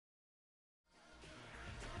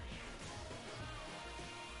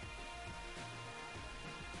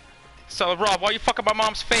Silent Rob, why you fucking my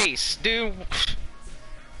mom's face, dude?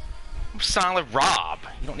 I'm Silent Rob.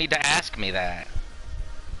 You don't need to ask me that.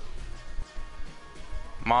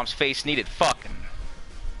 Mom's face needed fucking.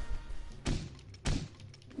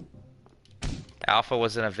 Alpha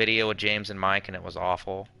was in a video with James and Mike, and it was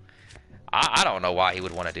awful. I don't know why he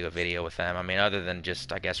would want to do a video with them. I mean, other than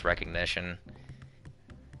just, I guess, recognition.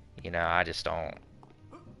 You know, I just don't.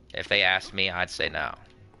 If they asked me, I'd say no.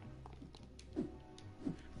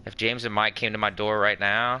 If James and Mike came to my door right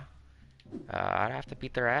now, I'd have to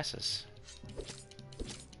beat their asses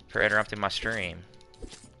for interrupting my stream.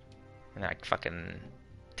 And I'd fucking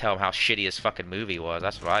tell them how shitty his fucking movie was.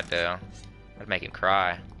 That's what I'd do. I'd make him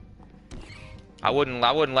cry. I wouldn't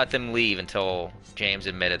let them leave until James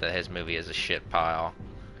admitted that his movie is a shit pile.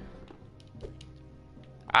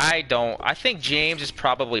 I think James is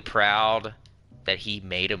probably proud that he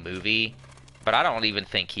made a movie, but I don't even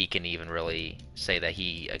think he can even really say that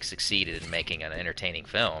he succeeded in making an entertaining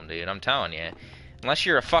film, dude. I'm telling you. Unless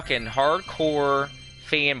you're a fucking hardcore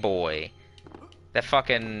fanboy that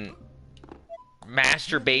fucking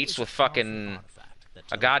masturbates with fucking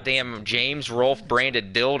a goddamn James Rolfe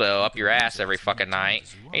branded dildo up your ass every fucking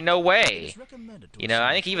night. Ain't no way. You know,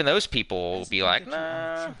 I think even those people will be like,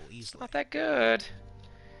 nah, it's not that good.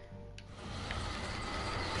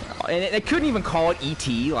 And they couldn't even call it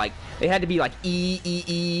E.T. Like, they had to be like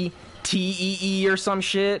E-E-E-T-E-E or some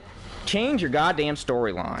shit. Change your goddamn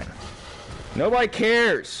storyline. Nobody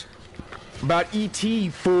cares about E.T.,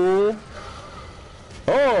 fool.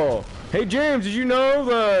 Oh, hey James, did you know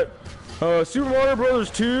that Super Mario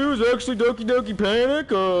Brothers 2 is actually Doki Doki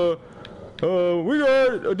Panic? We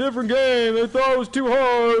got a different game. They thought it was too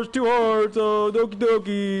hard, so Doki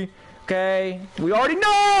Doki. Okay, we already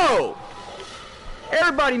know!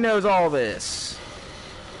 Everybody knows all this.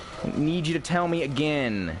 I need you to tell me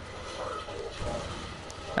again.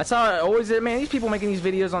 That's how I always is, man. These people making these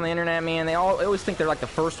videos on the internet, man, they always think they're like the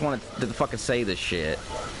first one to fucking say this shit.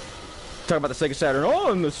 Talk about the Sega Saturn.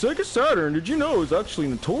 Oh, and the Sega Saturn, did you know, is actually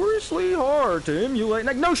notoriously hard to emulate?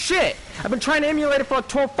 Like, no shit! I've been trying to emulate it for like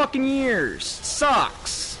 12 fucking years. It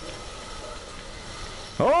sucks.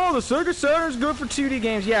 Oh, the Sega Saturn's good for 2D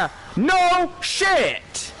games. Yeah. No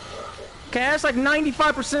shit! Okay, that's like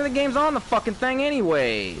 95% of the games on the fucking thing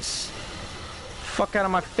anyways. Fuck out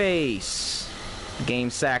of my face. Game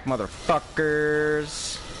sack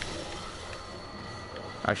motherfuckers.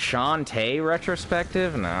 A Shantae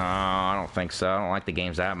retrospective? No, I don't think so. I don't like the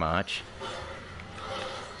games that much.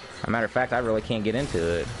 As a matter of fact, I really can't get into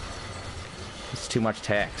it. It's too much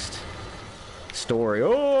text. Story.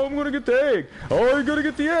 Oh, I'm gonna get the egg. Oh, you're gonna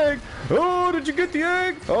get the egg. Oh, did you get the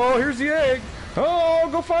egg? Oh, here's the egg. Oh,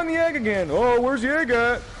 go find the egg again. Oh, where's the egg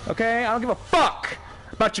at? Okay, I don't give a fuck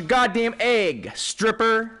about your goddamn egg,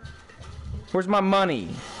 stripper. Where's my money?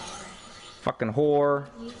 Fucking whore.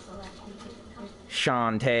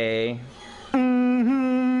 Shantae.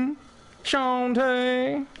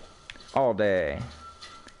 Shantae. All day.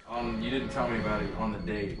 You didn't tell me about it on the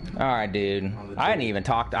date. All right, dude. I didn't even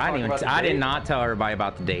talk. I did not tell everybody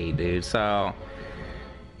about the date, dude. So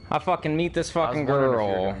I fucking meet this fucking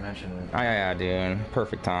girl. Oh yeah, dude.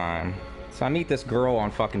 Perfect time. So I meet this girl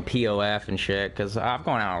on fucking POF and shit, cause I've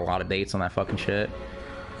gone out on a lot of dates on that fucking shit.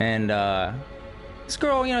 And this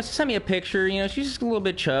girl, you know, she sent me a picture. You know, she's just a little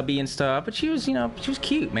bit chubby and stuff, but she was, you know, she was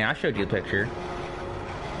cute, man. I showed you the picture.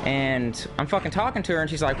 And I'm fucking talking to her, and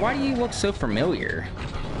she's like, "Why do you look so familiar?"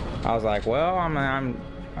 I was like, "Well, I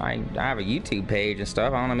have a YouTube page and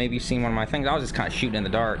stuff. I don't know, maybe you've seen one of my things." I was just kind of shooting in the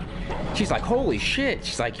dark. She's like, "Holy shit!"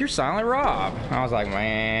 She's like, "You're Silent Rob." I was like,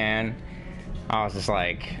 "Man," I was just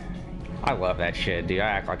like, I love that shit, dude. I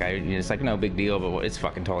act like it's like no big deal, but it's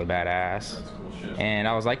fucking totally badass. And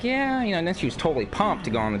I was like, yeah, you know. And then she was totally pumped to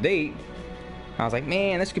go on the date. I was like,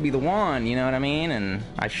 man, this could be the one, you know what I mean? And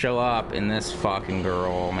I show up, and this fucking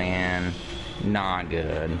girl, man, not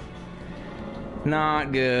good.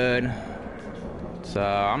 Not good. So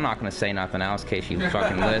I'm not gonna say nothing else in case she's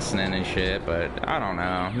fucking listening and shit, but I don't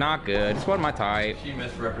know. Not good. It's wasn't my type. She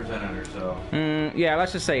misrepresented herself. Yeah,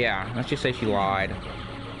 let's just say she lied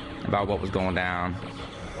about what was going down.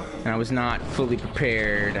 And I was not fully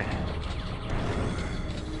prepared.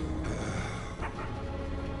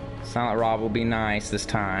 Silent Rob will be nice this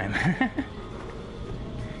time.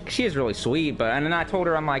 She is really sweet, and then I told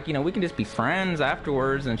her, I'm like, you know, we can just be friends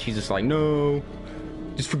afterwards, and she's just like, no,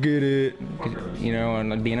 just forget it, you know,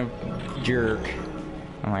 and being a jerk.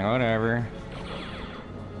 I'm like, whatever.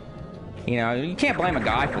 You know, you can't blame a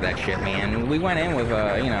guy for that shit, man. We went in with,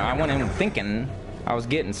 you know, I went in thinking I was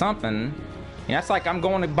getting something. You know, that's like I'm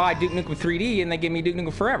going to buy Duke Nukem 3D, and they give me Duke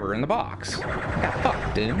Nukem Forever in the box. Got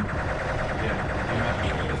fucked, dude. Yeah.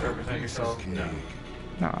 Misrepresent yourself? No.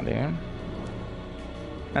 Nah, dude.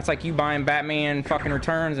 That's like you buying Batman fucking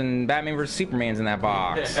Returns and Batman vs Superman's in that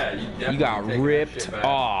box. Yeah, you got ripped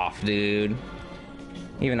off, dude.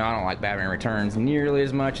 Even though I don't like Batman Returns nearly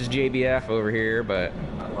as much as JBF over here, but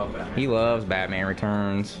I love Batman. he loves Batman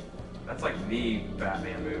Returns. That's like the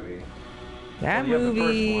Batman movie. That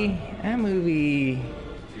movie,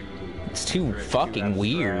 it's too fucking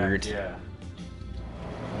weird. Yeah.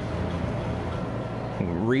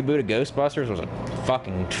 Reboot of Ghostbusters was a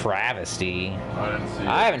fucking travesty. I didn't see it.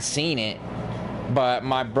 I haven't seen it, but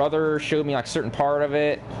my brother showed me like a certain part of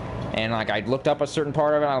it, and like I looked up a certain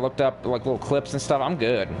part of it. And I looked up like little clips and stuff. I'm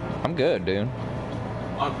good, dude.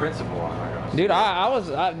 On principle, I'm not gonna. Dude, I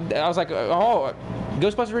was like, oh,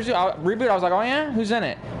 Ghostbusters reboot. I was like, oh yeah, who's in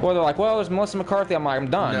it? Well, they're like, well, there's Melissa McCarthy. I'm like, I'm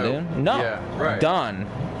done, dude. No, Yeah, right. Done.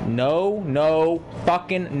 No,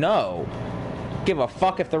 fucking no. Give a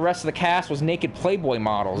fuck if the rest of the cast was naked Playboy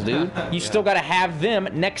models, dude. You still gotta have them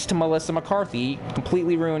next to Melissa McCarthy,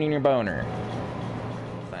 completely ruining your boner.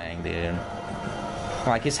 Thing, dude.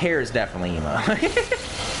 Like, his hair is definitely emo.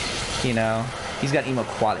 You know? He's got emo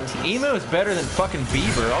qualities. Emo is better than fucking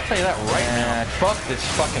Bieber, I'll tell you that right now. Fuck this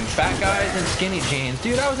fucking fat guys and skinny jeans.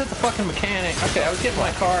 Dude, I was at the fucking mechanic. Okay, I was getting my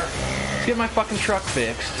car, getting my fucking truck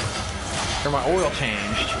fixed. Or my oil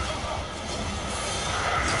changed.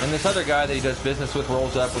 And this other guy that he does business with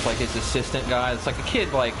rolls up with like his assistant guy. It's like a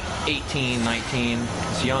kid like 18, 19,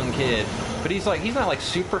 this young kid. But he's not like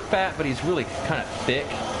super fat, but he's really kind of thick,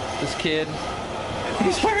 this kid.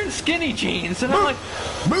 He's wearing skinny jeans, and I'm like,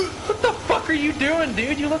 what the fuck are you doing,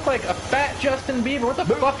 dude? You look like a fat Justin Bieber. What the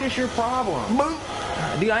fuck is your problem?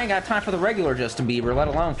 Dude, I ain't got time for the regular Justin Bieber, let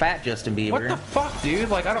alone fat Justin Bieber. What the fuck, dude?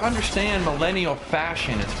 Like, I don't understand millennial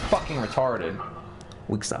fashion. It's fucking retarded.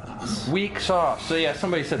 Weak sauce. Weak sauce. So yeah,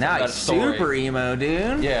 somebody said Now something he's about a story. super emo,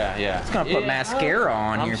 dude. Yeah, yeah. It's gonna put mascara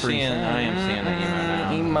on I'm here pretty seeing, soon. I am seeing the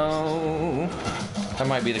emo now. Emo. That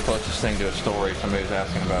might be the closest thing to a story somebody was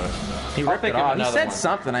asking about it. He I'll ripped think it of off. He another said one.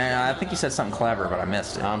 something. I think he said something clever, but I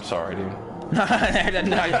missed it. I'm sorry, dude.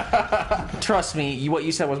 No, trust me, what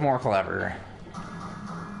you said was more clever.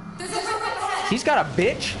 He's got a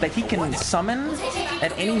bitch that he can summon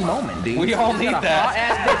at any moment, dude. We all He's need got a that.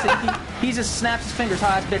 hot-ass bitch that he just snaps his fingers,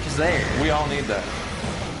 hottest bitch is there. We all need that.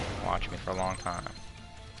 Watch me for a long time.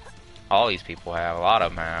 All these people have. A lot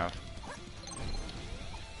of them have.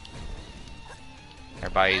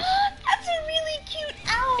 Everybody's... That's a really cute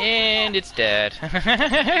owl. And it's dead.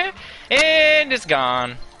 And it's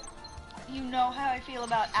gone. You know how I feel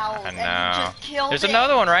about owls. I And you know. just killed There's it.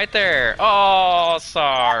 another one right there. Oh,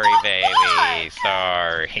 sorry, What the baby. fuck?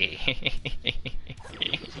 Sorry.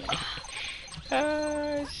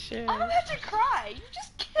 Oh, shit. I'm about to cry. You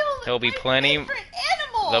just killed There'll be my plenty- favorite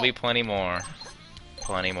animal. There'll be plenty more.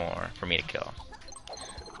 Plenty more for me to kill.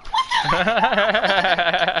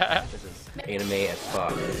 This is anime as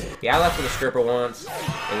fuck. Yeah, I left with a stripper once,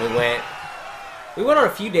 and we went on a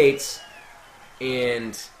few dates,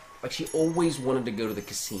 and like she always wanted to go to the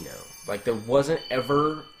casino. Like there wasn't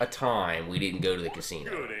ever a time we didn't go to the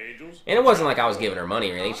casino. And it wasn't like I was giving her money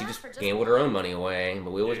or anything. She just gambled her own money away.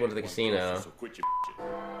 But we always went to the casino.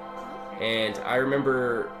 And I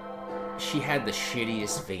remember she had the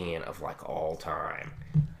shittiest van of like all time.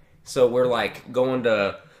 So we're like going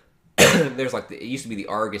to. There's like it used to be the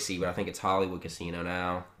Argosy, but I think it's Hollywood Casino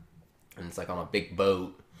now, and it's like on a big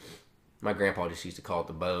boat. My grandpa just used to call it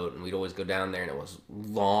the boat, and we'd always go down there, and it was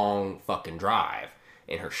long fucking drive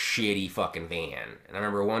in her shitty fucking van. And I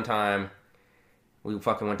remember one time we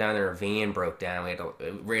fucking went down there, her van broke down. We had to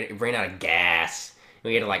it ran out of gas.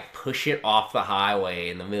 We had to like push it off the highway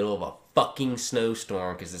in the middle of a fucking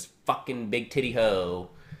snowstorm because this fucking big titty hoe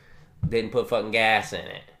didn't put fucking gas in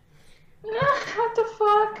it. What the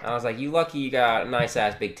fuck? I was like, you lucky you got nice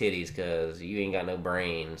ass big titties, cause you ain't got no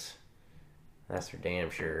brains. That's for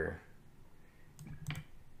damn sure.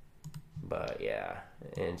 But yeah,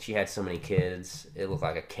 and she had so many kids. It looked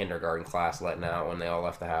like a kindergarten class letting out when they all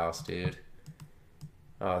left the house, dude.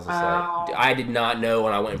 I was just like, I did not know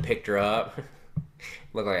when I went and picked her up.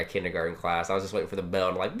 Looked like a kindergarten class. I was just waiting for the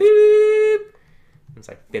bell to like beep. It's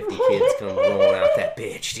like 50 kids come rolling out that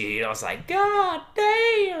bitch, dude. I was like, God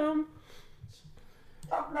damn.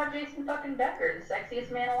 Talking about Jason fucking Decker, the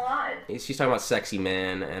sexiest man alive. She's talking about sexy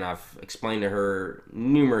men, and I've explained to her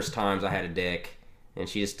numerous times I had a dick, and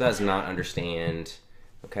she just does not understand.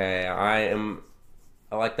 Okay, I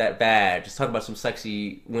like that bad. Just talk about some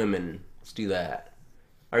sexy women. Let's do that.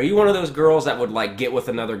 Are you one of those girls that would like get with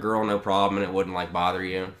another girl no problem and it wouldn't like bother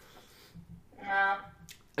you? No.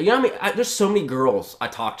 You know what I mean? There's so many girls I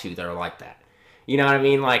talk to that are like that. You know what I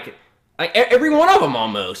mean? Like Like every one of them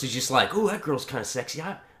almost is just like, "Ooh, that girl's kind of sexy.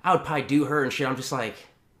 I would probably do her and shit." I'm just like,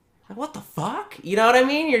 what the fuck? You know what I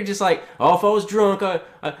mean? You're just like, "Oh, if I was drunk, and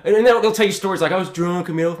then they'll tell you stories like, I was drunk,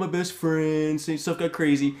 I made out with my best friend, stuff got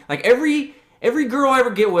crazy." Like every girl I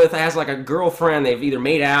ever get with has like a girlfriend they've either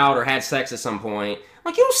made out or had sex at some point.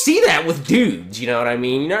 Like you don't see that with dudes. You know what I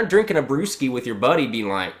mean? You're not drinking a brewski with your buddy, being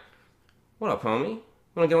like, "What up, homie?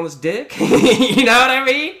 Wanna get on this dick?" You know what I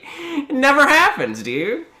mean? It never happens,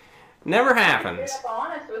 dude. Never happens. To be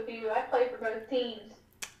honest with you, I play for both teams.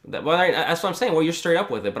 That's what I'm saying. Well, you're straight up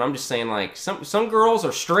with it, but I'm just saying, like, some girls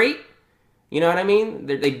are straight. You know what I mean?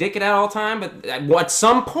 They dick it out all the time, but at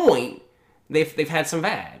some point, they've had some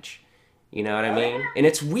vag. You know what I mean? And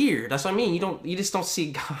it's weird. That's what I mean. You just don't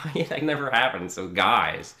see guys. That never happens. So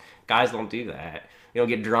guys don't do that. You don't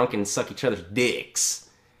get drunk and suck each other's dicks.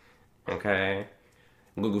 Okay?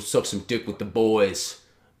 I'm gonna go suck some dick with the boys.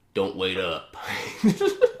 Don't wait up.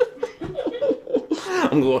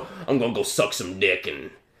 I'm gonna go suck some dick and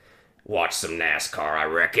watch some NASCAR, I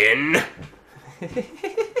reckon.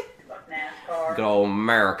 Fuck NASCAR. Good old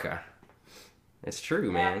America. It's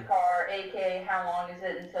true, man. NASCAR, aka how long is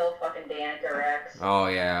it until fucking Danica wrecks? Oh,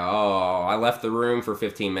 yeah. Oh, I left the room for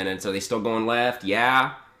 15 minutes. Are they still going left?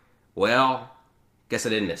 Yeah. Well, guess I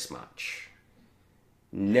didn't miss much.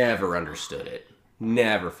 Never understood it.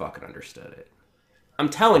 Never fucking understood it. I'm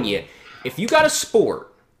telling you, if you got a sport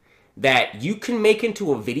that you can make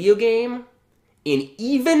into a video game, and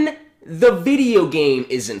even the video game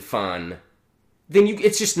isn't fun, then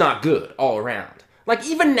it's just not good all around. Like,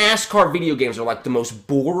 even NASCAR video games are like the most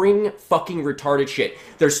boring, fucking retarded shit.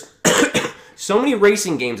 There's so many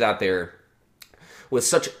racing games out there with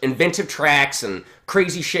such inventive tracks and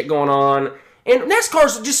crazy shit going on, and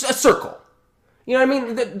NASCAR's just a circle. You know what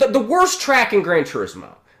I mean? The worst track in Gran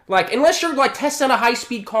Turismo. Like, unless you're like testing a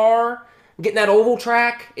high-speed car, getting that oval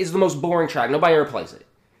track is the most boring track. Nobody ever plays it.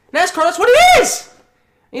 NASCAR, that's what it is!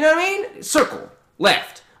 You know what I mean? Circle.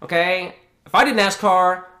 Left. Okay? If I did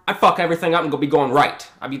NASCAR, I'd fuck everything up and be going right.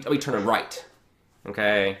 I'd be turning right.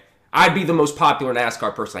 Okay? I'd be the most popular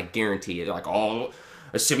NASCAR person, I guarantee it. Like, oh,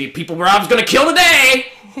 let's see people Rob's gonna kill today!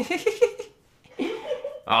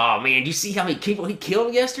 Oh, man, do you see how many people he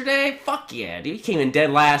killed yesterday? Fuck yeah, dude. He came in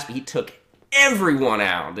dead last, but he took everyone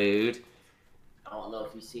out, dude. I don't know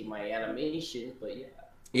if you see my animation, but yeah.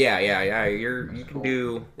 Yeah. You can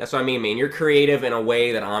do. That's what I mean, man. You're creative in a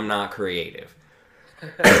way that I'm not creative.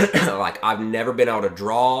 Like, I've never been able to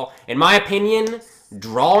draw. In my opinion,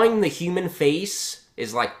 drawing the human face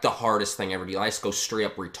is like the hardest thing ever to do. I just go straight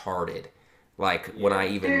up retarded. Like, when I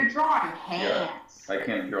even. You're drawing hands. I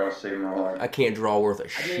can't draw a save my life. I can't draw worth a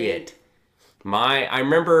shit. I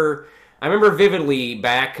remember vividly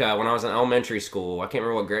back when I was in elementary school. I can't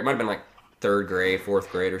remember what grade. It might have been like 3rd grade, 4th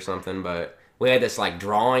grade or something, but we had this like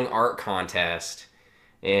drawing art contest,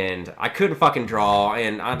 and I couldn't fucking draw,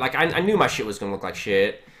 and I knew my shit was gonna look like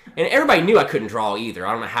shit, and everybody knew I couldn't draw either.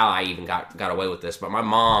 I don't know how I even got away with this, but my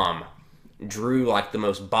mom drew like the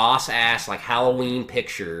most boss ass like Halloween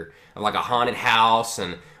picture of like a haunted house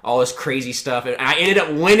and all this crazy stuff, and I ended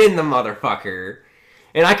up winning the motherfucker,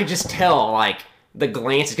 and I could just tell like the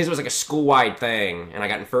glances because it was like a school-wide thing, and I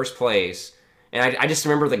got in 1st place. And I just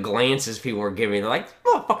remember the glances people were giving me. They're like,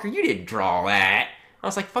 "Motherfucker, you didn't draw that." I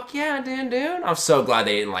was like, "Fuck yeah, I did, dude." I'm so glad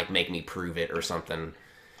they didn't like make me prove it or something.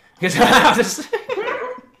 Because I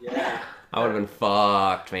would have been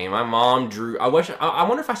fucked, man. My mom drew. I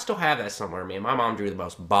wonder if I still have that somewhere, man. My mom drew the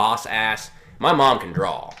most boss ass. My mom can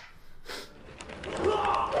draw.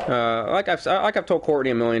 Like I've told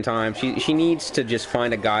Courtney a million times, she needs to just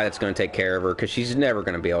find a guy that's going to take care of her, because she's never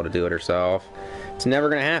going to be able to do it herself. It's never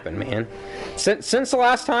going to happen, man. Since the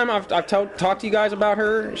last time I've talked to you guys about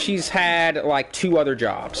her, she's had like 2 other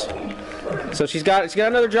jobs. So she's got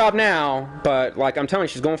another job now, but like I'm telling you,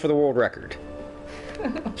 she's going for the world record.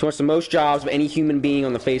 She wants the most jobs of any human being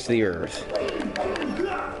on the face of the earth.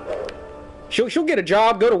 She'll get a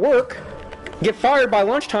job, go to work, get fired by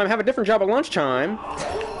lunchtime, have a different job at lunchtime.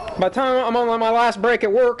 By the time I'm on my last break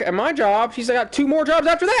at work at my job, she's got 2 more jobs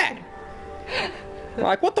after that.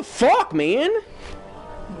 Like, what the fuck, man?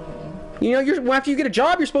 You know, after you get a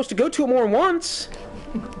job, you're supposed to go to it more than once.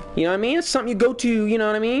 You know what I mean? It's something you go to, you know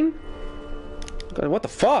what I mean? What the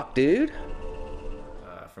fuck, dude?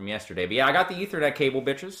 From yesterday. But yeah, I got the Ethernet cable,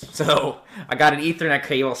 bitches. So, I got an Ethernet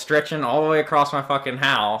cable stretching all the way across my fucking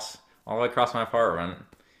house. All the way across my apartment.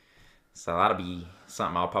 So that'll be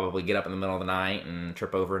something I'll probably get up in the middle of the night and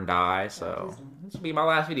trip over and die. So, this will be my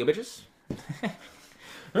last video, bitches.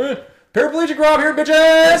 Paraplegic Rob here,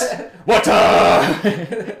 bitches! What's up?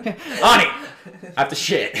 Ani! I have to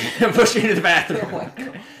shit. Push me into the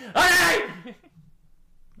bathroom. Ani!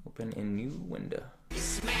 Open a new window. He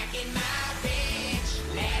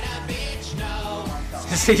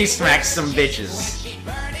smacks some bitches.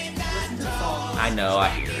 I know, I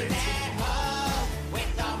hear it.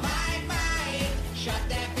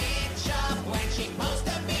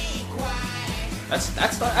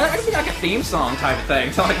 That's I think like a theme song type of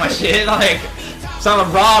thing. Sound like my shit. Like sound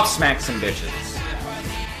like Rob smacks some bitches.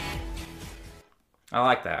 I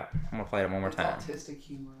like that. I'm gonna play it one more time. Autistic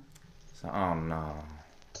humor. So, oh no.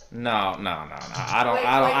 No. I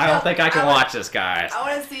don't think I can watch this, guys. I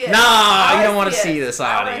want to see it. No, you don't want to see this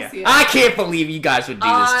audio. I can't believe you guys would do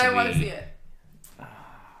this to me. I want to see it.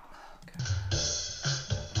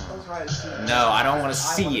 No, I don't want to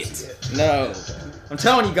see it. No. I'm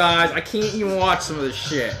telling you guys, I can't even watch some of this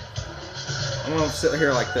shit. I'm gonna sit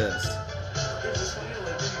here like this.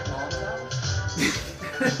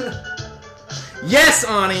 Yes,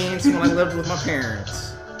 Ani! It's when I lived with my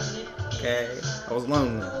parents. Okay? I was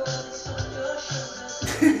lonely.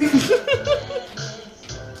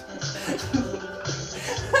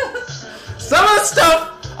 Some of the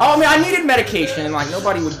stuff, oh, I mean, I needed medication. Like,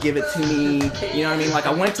 nobody would give it to me. You know what I mean? Like,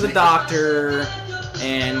 I went to the doctor,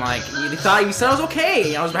 and, like, you said I was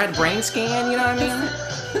okay. I had a brain scan, you know what I mean?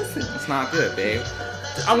 It's not good, babe.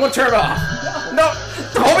 I'm gonna turn it off. No,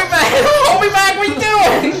 hold me back! Hold me back! What are you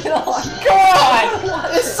doing? Come on!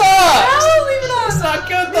 It sucks! No, leave it on! It's not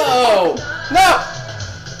good though! No!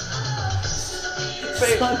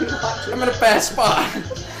 Babe, I'm in a bad spot.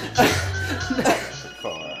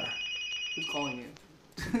 Who's calling you?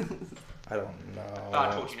 I don't know. I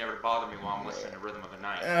told you never to bother me while I'm listening to Rhythm of the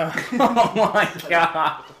Night. Oh my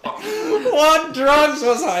god. What drugs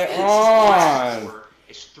was I on?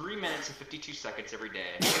 It's 3 minutes and 52 seconds every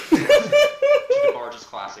day to the Barge's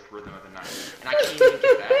classic Rhythm of the Night. And I can't even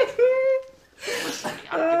get that. Listen to me,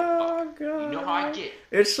 I don't give a fuck. You know how I get.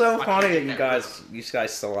 It's so funny that you guys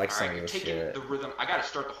still like some of this shit. The rhythm. I gotta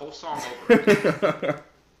start the whole song over again.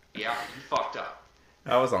 Yeah, you fucked up.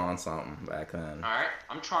 I was on something back then. Alright,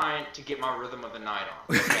 I'm trying to get my Rhythm of the Night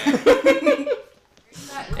on. Okay?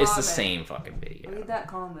 It's the same fucking video. Read that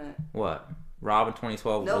comment. What? Robin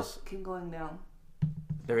 2012 Nope, was... keep going down.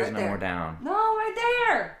 There is Right no there. more down. No, right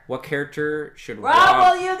there! What character should Rob,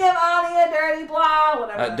 will you give Ani a dirty blow?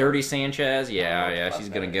 Whatever. Dirty Sanchez? Yeah, she's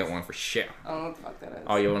gonna get one for shit. I don't know what the fuck that is.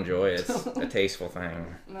 Oh, you'll enjoy it. It's a tasteful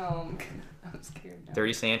thing. No, I'm scared now.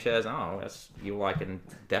 Dirty Sanchez? Oh, you'll like it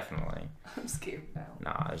definitely. I'm scared now.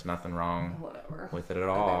 Nah, there's nothing wrong Whatever. with it at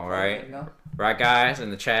all, right? Go. Right, guys, in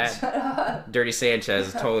the chat? Shut up. Dirty Sanchez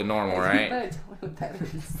is totally normal, right? You better tell me what that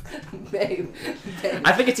is. Babe.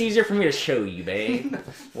 I think it's easier for me to show you, babe,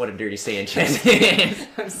 what a Dirty Sanchez is.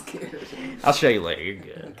 I'm scared. I'll show you later. You're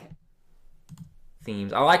good. Okay.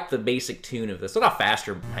 Themes. I like the basic tune of this. Look how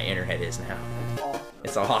faster my internet is now.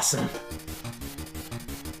 It's awesome.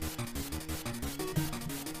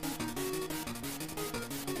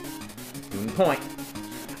 Doing the point.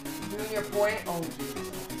 Doing your point? Oh,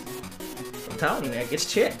 I'm telling you, man, it gets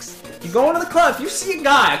chicks. You go into the club, if you see a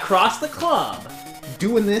guy across the club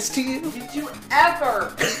doing this to you, did you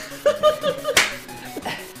ever?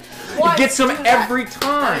 It gets them every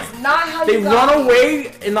time. That's not how they you run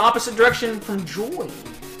away in the opposite direction from joy.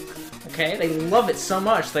 Okay, they love it so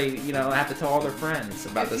much they, have to tell all their friends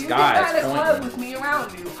about this guy. If you get in a club with me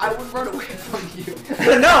around you, I would run away from you.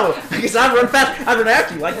 No, because I'd run fast. I'd run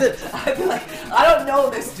after you like this. I'd be like, I don't know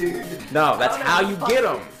this dude. No, that's how you get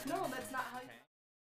them.